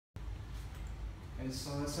And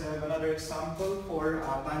so let's have another example for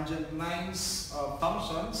tangent lines of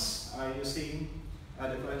functions using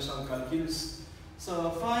differential calculus.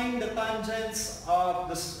 So find the tangents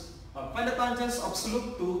of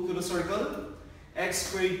slope 2 to the circle x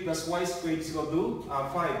squared plus y squared is equal to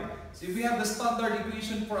 5. So if we have the standard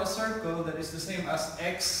equation for a circle, that is the same as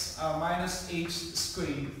x minus h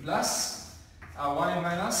squared plus y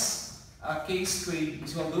minus k squared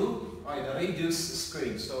is equal to the radius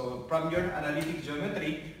squared. So from your analytic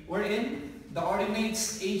geometry, wherein the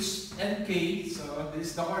coordinates h and k, so this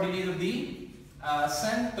is the coordinate of the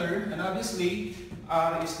center, and obviously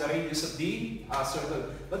r is the radius of the circle.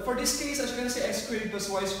 But for this case, as you can see, x squared plus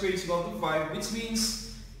y squared is equal to 5, which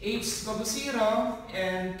means h is equal to 0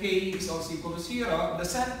 and k is also equal to 0. The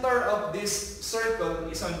center of this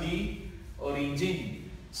circle is on the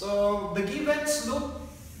origin. So the given slope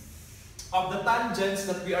of the tangents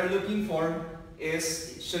that we are looking for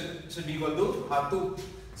should be equal to 2.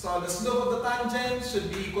 So the slope of the tangent should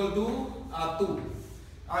be equal to 2.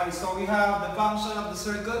 Alright, so we have the function of the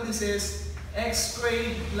circle. This is x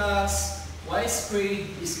squared plus y squared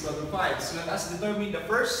is equal to 5. So let us determine the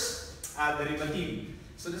first derivative.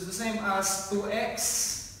 So this is the same as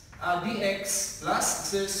 2x dx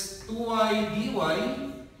plus this is 2y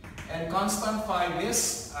dy, and constant 5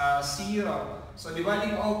 is 0. So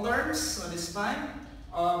dividing all terms, so this time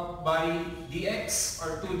by dx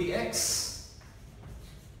or 2dx,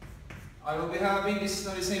 I will be having this is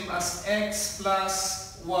the same as x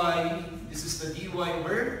plus y. This is the dy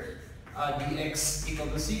over dx equal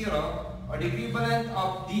to 0, or the equivalent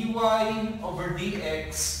of dy over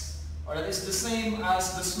dx, or that is the same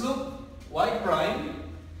as the slope y prime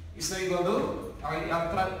is equal to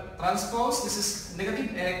transpose. This is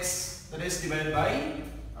negative x, that is divided by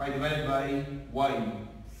y.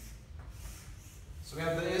 So we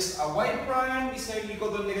have this y prime is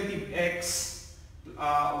equal to negative x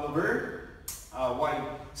over y.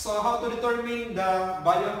 So how to determine the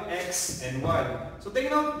value of x and y? So take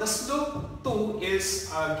note, the slope 2 is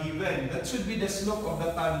given. That should be the slope of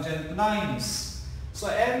the tangent lines. So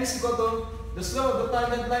m is equal to, the slope of the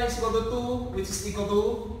tangent line is equal to 2, which is equal to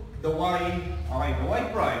the y, the y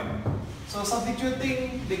prime. So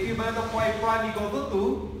substituting the equivalent of y prime equal to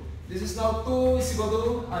 2, this is now 2 is equal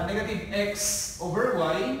to negative x over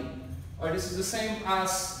y, or this is the same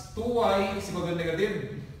as 2y is equal to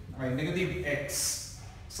negative x.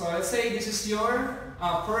 So let's say this is your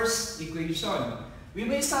first equation. We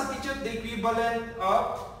may substitute the equivalent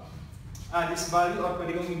of this value, or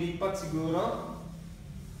pwede kong ilipat siguro.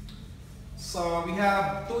 So we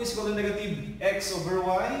have 2 is equal to negative x over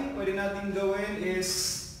y. Pwede natin gawin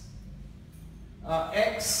is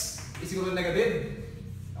x is equal to negative,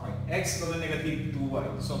 x equal to negative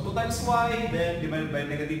 2y. So 2 times y, then divided by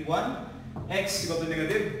negative 1, x equal to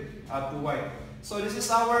negative 2y. So this is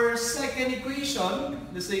our second equation.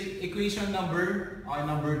 This is equation number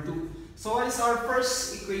 2. So what is our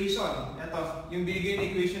first equation? Ito, yung binigay na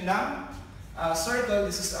equation ng circle.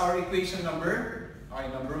 This is our equation number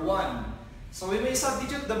 1. So we may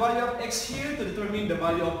substitute the value of x here to determine the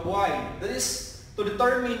value of y. That is to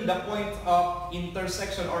determine the point of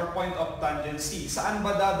intersection or point of tangency. Saan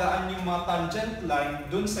ba dadaan yung mga tangent line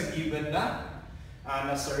dun sa given na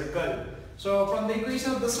circle? So from the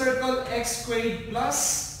equation of the circle, x squared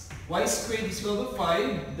plus y squared is equal to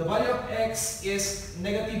 5. The value of x is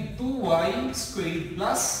negative 2y squared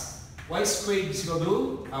plus y squared is equal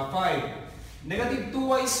to 5. Negative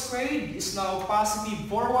 2y squared is now positive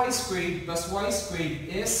 4y squared plus y squared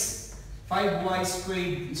is 5y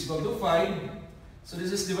squared is equal to 5. So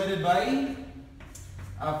this is divided by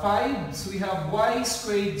 5. So we have y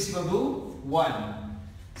squared is equal to 1.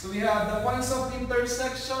 So we have the points of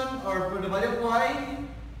intersection, or for the value of y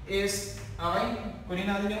is, kunin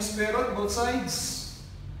natin yung square root both sides.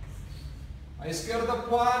 Square root of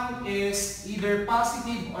 1 is either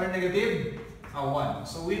positive or negative 1.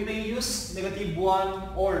 So we may use negative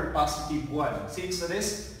 1 or positive 1 since that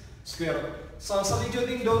is square root. So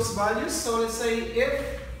substituting those values, so let's say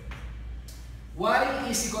if y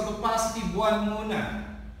is equal to positive 1 muna,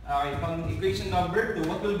 pang equation number 2,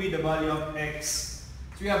 what will be the value of x?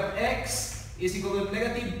 So we have x is equal to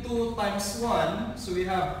negative 2 times 1. So we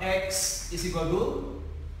have x is equal to,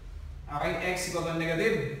 x equal to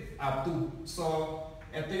negative 2. So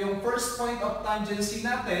ito yung first point of tangency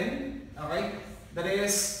natin. That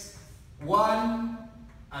is 1,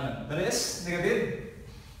 that is negative.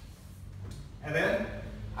 And then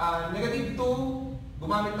negative 2,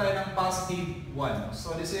 gumamit tayo ng positive 1.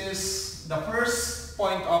 So this is the first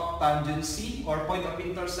point of tangency or point of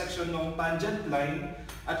intersection ng tangent line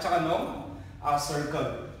at saka ng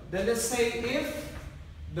circle. Then let's say if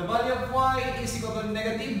the value of y is equal to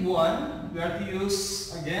negative 1. We have to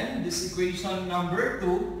use again this equation number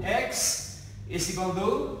 2. X is equal to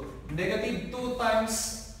negative 2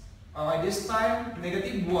 times, this time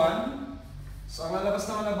negative 1. So ang lalabas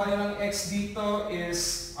naman na value ng x dito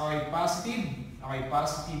is positive 2.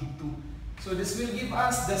 So this will give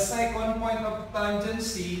us the second point of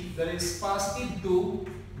tangency, that is positive 2,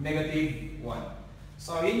 negative 1.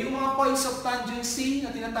 So yun yung mga points of tangency na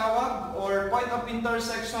tinatawag, or point of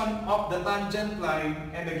intersection of the tangent line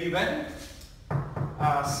and the given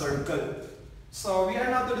circle. So we are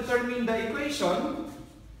now to determine the equation,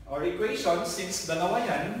 or equation, since dalawa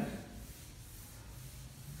yan.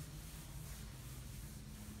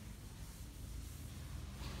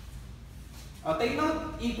 Take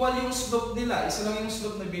note, equal yung slope nila. Isa lang yung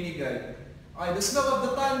slope na binigay. Okay, the slope of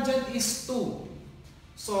the tangent is 2.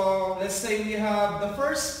 So, let's say we have the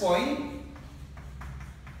first point.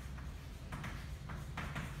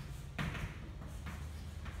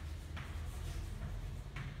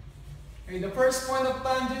 Okay, the first point of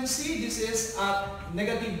tangency, this is at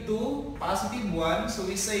negative 2, positive 1. So,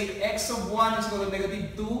 we say x of 1 is equal to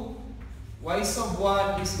negative 2. Y of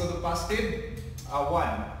 1 is equal to positive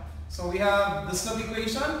 1. So we have the slope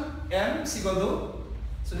equation, m is equal to,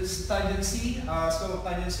 so this is tangency, slope of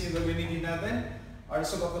tangency yung gagawin natin, or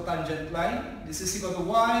slope of the tangent line. This is equal to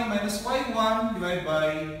y minus y1 divided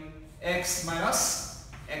by x minus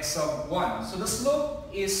x of 1. So the slope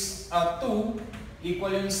is 2,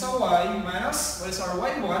 equal yun sa y minus, what is our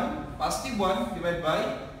y1, positive 1 divided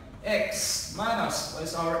by x minus, what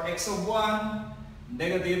is our x of 1,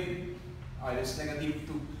 negative, this is negative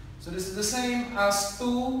 2. So this is the same as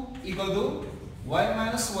 2 equal to y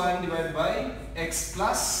minus 1 divided by x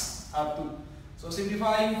plus 2. So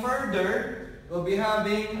simplifying further, we'll be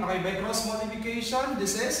having, by cross multiplication,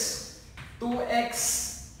 this is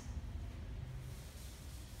 2x.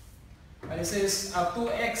 And this is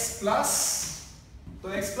 2x plus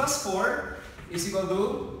 4 is equal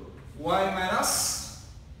to y minus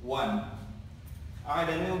 1. Okay,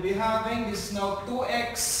 then we'll be having, this is now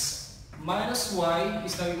 2x minus y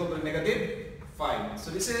is now equal to negative 5.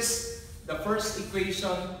 So this is the first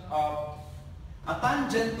equation of a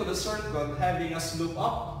tangent to the circle having a slope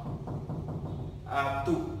of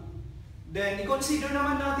 2. Then, i-consider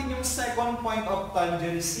naman natin yung second point of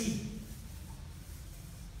tangency.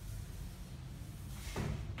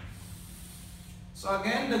 So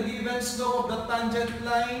again, the given slope of the tangent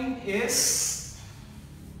line is,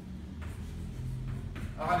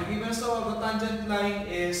 the given slope of the tangent line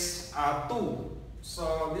is 2.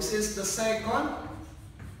 So this is the second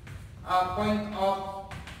point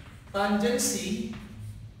of tangency.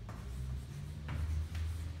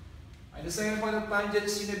 And the second point of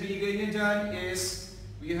tangency na binigay niya dyan is,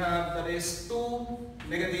 we have, that is 2,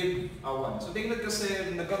 negative 1. So tingnan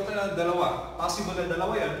kasi, nagkaroon tayo ng dalawa. Possible na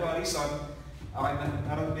dalawa yan, for a reason,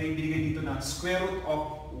 naroon may binigay dito na square root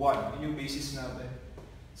of 1. Yun yung basis natin.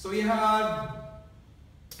 So we have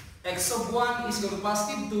x of 1 is equal to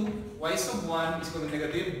positive 2, y of 1 is equal to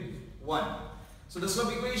negative 1. So the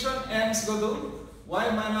slope equation, m is equal to y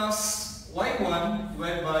minus y1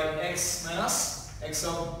 divided by x minus x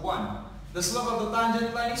of 1. The slope of the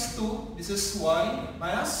tangent line is 2. This is y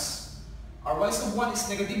minus, our y of 1 is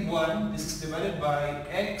negative 1. This is divided by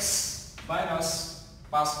x minus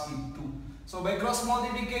positive 2. So by cross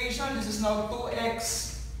multiplication, this is now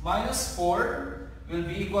 2x minus 4 will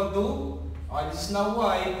be equal to, this is now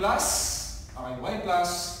y plus 5.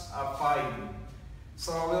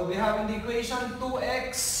 So we'll be having the equation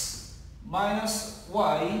 2x minus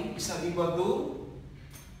y is now equal to,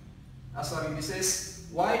 this is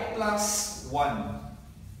y plus 1.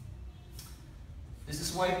 This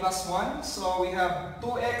is y plus 1. So we have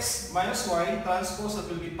 2x minus y, transpose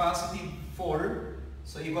that will be positive 4.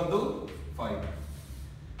 So equal to 5.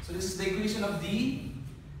 So this is the equation of the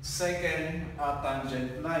second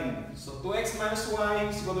tangent line. So 2x minus y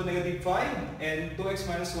is equal to negative 5 and 2x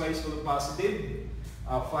minus y is equal to positive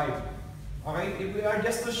 5. Okay, if we are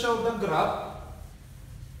just to show the graph,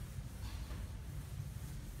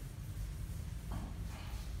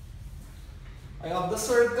 of the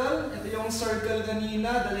circle, ito yung circle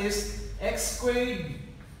kanina, that is x squared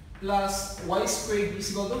plus y squared is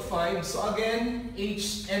equal to 5. So again,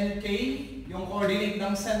 h and k, yung coordinate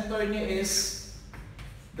ng center niya is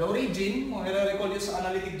the origin, kung i-recall nyo sa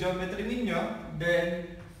analytic geometry ninyo,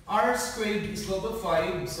 then r squared is equal to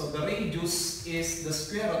 5, so the radius is the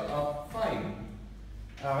square root of 5.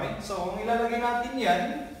 Okay, so kung ilalagay natin yan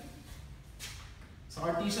sa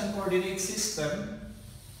Cartesian coordinate system,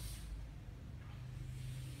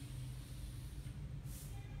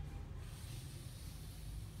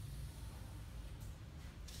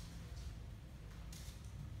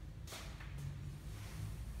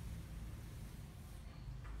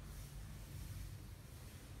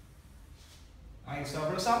 Okay, so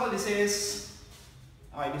for example, this is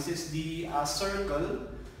the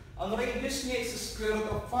circle. Ang radius niya is square root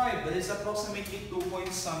of 5. That is approximately 2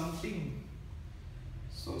 point something.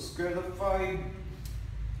 So square root of 5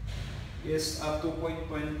 is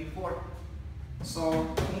 2.24.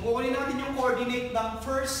 So kung kukunin natin yung coordinate ng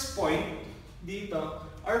first point dito,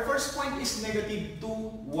 our first point is negative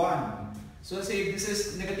 2, 1. So let's say this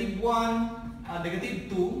is negative 1,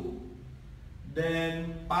 negative 2,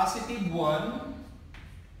 then positive 1,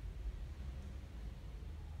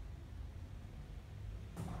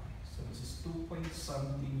 so this is 2 point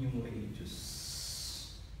something yung radius.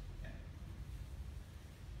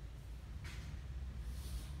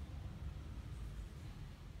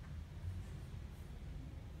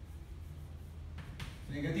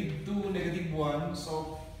 Negative 2, negative 1.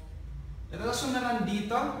 So, relasyon na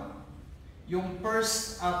nandito yung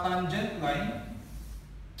first tangent line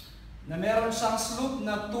na meron siyang slope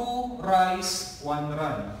na 2 rise, 1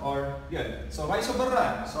 run. Or, yun. So, rise over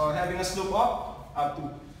run. So, having a slope of 2.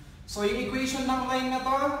 So, yung equation ng line na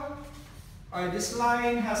to, this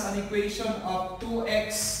line has an equation of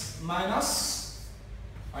 2x minus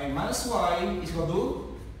minus y is equal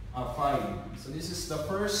to 5. So, this is the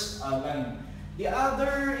first line. The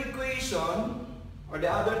other equation, or the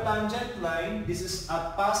other tangent line, this is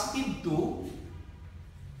at positive 2.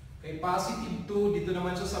 Okay, positive 2, dito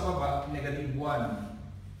naman siya sa baba, negative 1.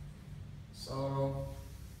 So,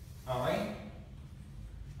 okay.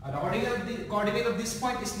 The coordinate of this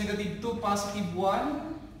point is negative 2, positive 1.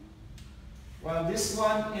 While this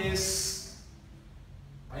one is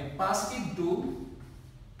positive 2,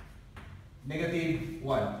 negative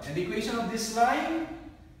 1. And the equation of this line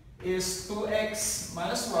is 2x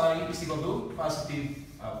minus y is equal to positive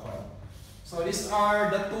 5. So these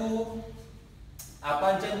are the two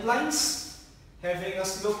tangent lines having a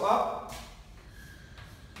slope of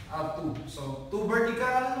 2. So 2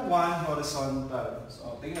 vertical, 1 horizontal.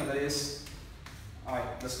 So tingnan, that is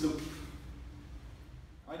the slope.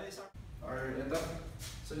 Or ito.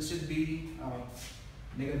 So this should be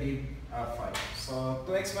negative 5. So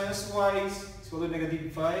 2x minus y is equal to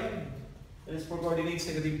negative 5. That is for coordinates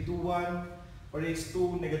negative 2, 1, coordinates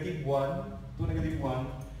 2, negative 1, 2, negative 1,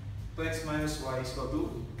 2x minus y is equal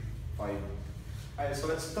to 5. Alright, so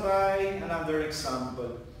let's try another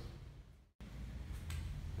example.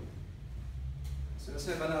 So let's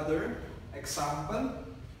have another example.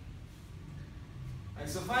 Alright,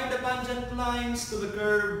 so find the tangent lines to the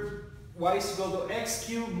curve y is equal to x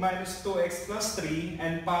cubed minus 2x plus 3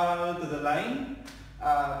 and parallel to the line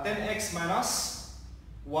 10x minus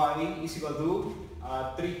y is equal to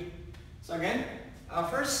 3. So again,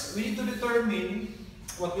 first we need to determine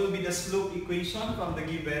what will be the slope equation from the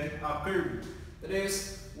given curve. That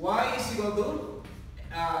is, y is equal to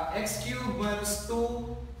x cubed minus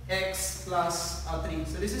 2x plus 3.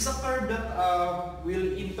 So this is a curve that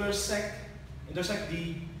will intersect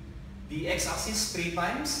the x-axis 3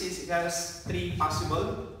 times since it has 3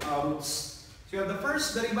 possible routes. So you have the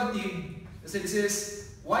first derivative. So this is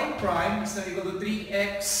y prime is equal to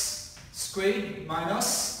 3x squared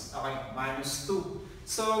minus 2.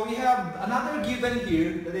 So we have another given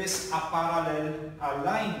here that is a parallel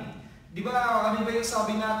line. Di ba, ano ba yung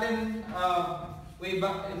sabi natin way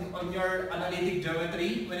back on your analytic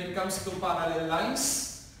geometry when it comes to parallel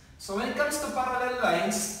lines? So when it comes to parallel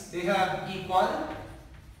lines, they have equal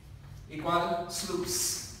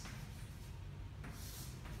slopes.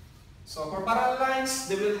 So for parallel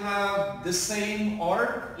lines, they will have the same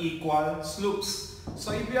or equal slopes.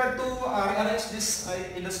 So if we are to rearrange this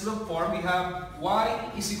in the slope form, we have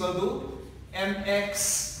y is equal to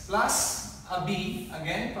mx plus b,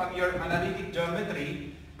 again from your analytic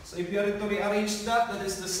geometry. So if you are to rearrange that, that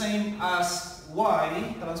is the same as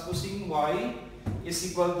y, transposing y is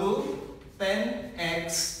equal to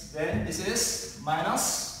 10x, then this is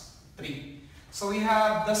minus 3. So we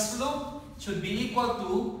have the slope should be equal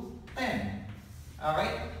to 10.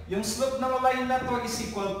 Okay? Yung slope ng line na to is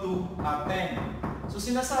equal to 10. So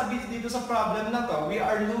sinasabi dito sa problem na to, we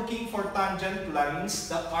are looking for tangent lines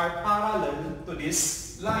that are parallel to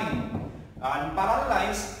this line. And parallel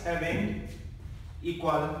lines having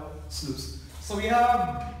equal slopes. So we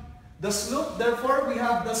have the slope, therefore we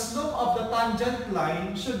have the slope of the tangent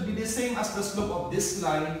line should be the same as the slope of this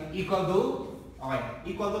line equal to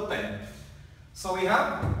 10. So we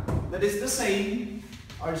have that is the same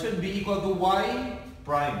or should be equal to y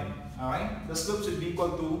prime. Alright? The slope should be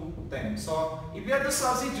equal to 10. So if we are to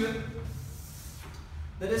substitute,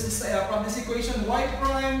 that is from this equation, y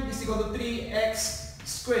prime is equal to 3x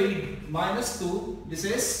squared minus 2. This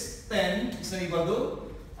is 10 is equal to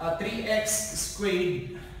 3x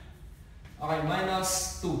squared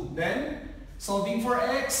minus 2. Then Solving for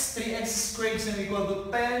x, 3x squared is equal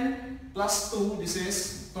to 10 plus 2, this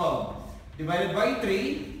is 12. Divided by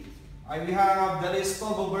 3, we have, that is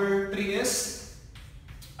 12 over 3 is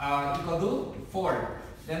equal to 4.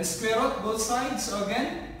 Then square root both sides, so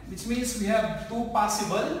again, which means we have two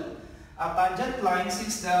possible tangent lines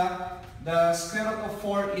since the square root of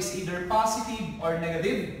 4 is either positive or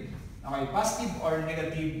negative. Okay, positive or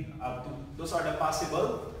negative 2. Those are the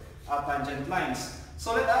possible tangent lines.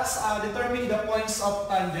 So let us determine the points of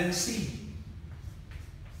tangency.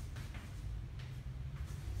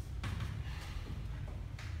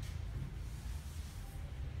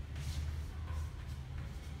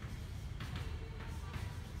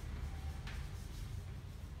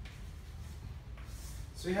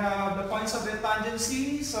 So we have the points of the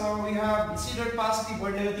tangency. So we have it's either positive or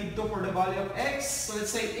negative 2 for the value of x. So let's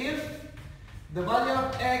say if the value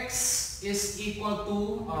of x is equal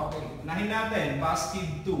to, okay, unahin natin, positive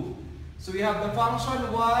 2. So we have the function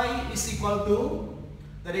y is equal to,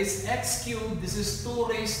 that is x cubed, this is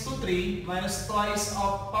 2 raised to 3 minus twice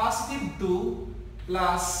of positive 2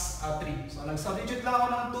 plus 3. So nag-substitute lang ako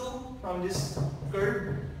ng 2 from this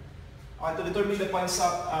curve to determine the points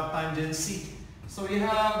of tangency. So we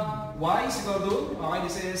have y is equal to, okay,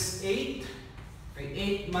 this is 8.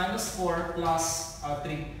 Okay, 8 minus 4 plus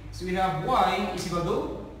 3. So we have y is equal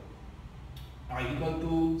to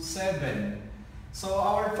 7. So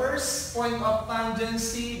our first point of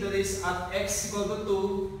tangency, that is at x equal to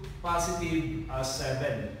 2, positive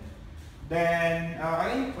 7. Then,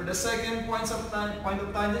 okay, for the second point of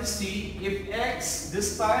tangency, if x,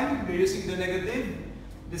 this time we're using the negative,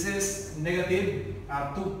 this is negative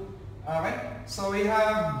 2. Okay, so we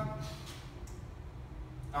have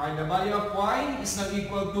the value of y is not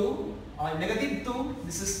equal to negative 2.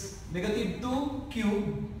 This is negative 2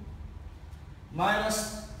 cubed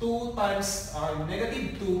minus 2 times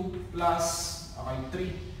negative 2 plus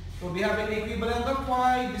 3. So we have an equivalent of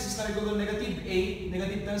y. This is not equal to negative 8.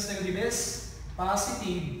 Negative times negative is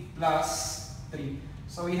positive plus 3.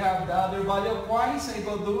 So we have the other value of y is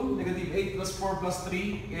equal to negative 8 plus 4 plus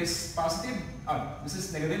 3 is positive. This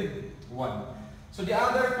is negative 1. So the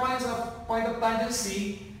other point of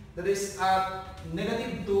tangency, that is at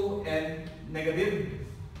negative 2 and negative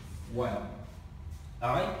 1.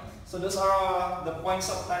 Alright? So those are the points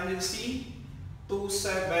of tangency, 2,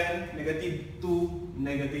 7, negative 2,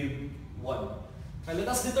 negative 1. Okay, let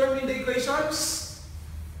us determine the equations.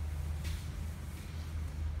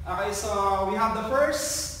 Okay, so we have the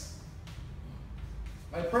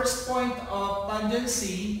first point of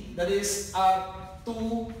tangency, that is at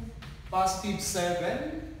 2, positive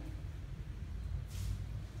 7.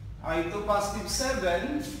 Okay, 2, positive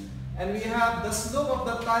 7. And we have the slope of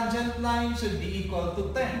the tangent line should be equal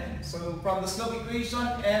to 10. So from the slope equation,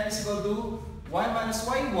 m is equal to y minus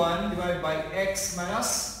y1 divided by x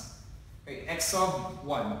minus x of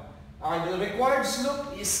 1. The required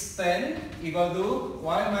slope is 10 equal to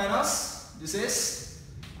y minus, this is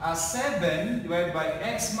 7 divided by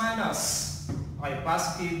x minus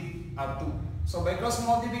positive 2. So by cross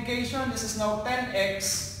multiplication, this is now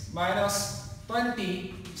 10x minus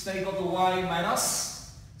 20 is now equal to y minus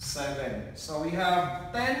 7. So we have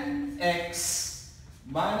 10x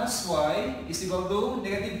minus y is equal to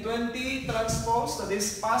negative 20 transpose, that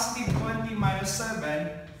is positive 20 minus 7,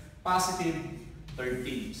 positive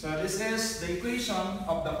 30. So this is the equation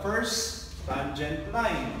of the first tangent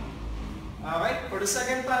line. Alright, for the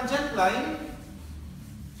second tangent line,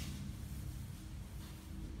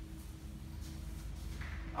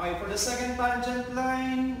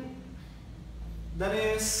 that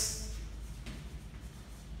is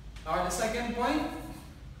the second point,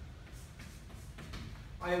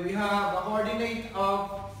 we have a coordinate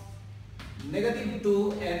of negative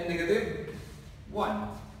 2 and negative 1.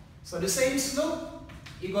 So the same slope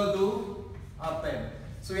equal to 10.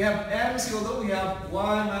 So we have m is equal to, we have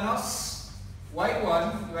y minus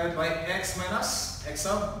y1 divided by x minus x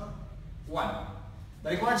of 1. The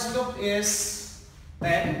required slope is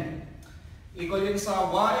 10. Equal yun sa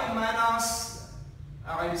y minus,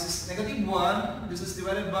 this is negative 1. This is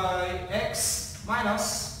divided by x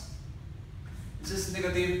minus, this is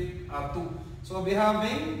negative 2. So we'll be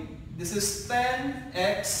having, this is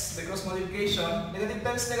 10x by cross multiplication. Negative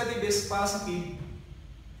times negative is positive.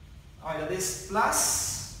 That is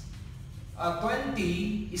plus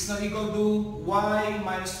 20 is not equal to y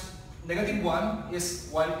minus negative 1 is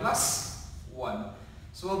y plus 1.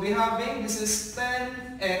 So we'll be having, this is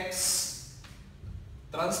 10x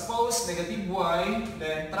transpose negative y,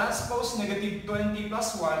 then transpose negative 20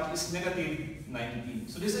 plus 1 is negative 19.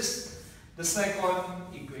 So this is the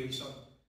second equation.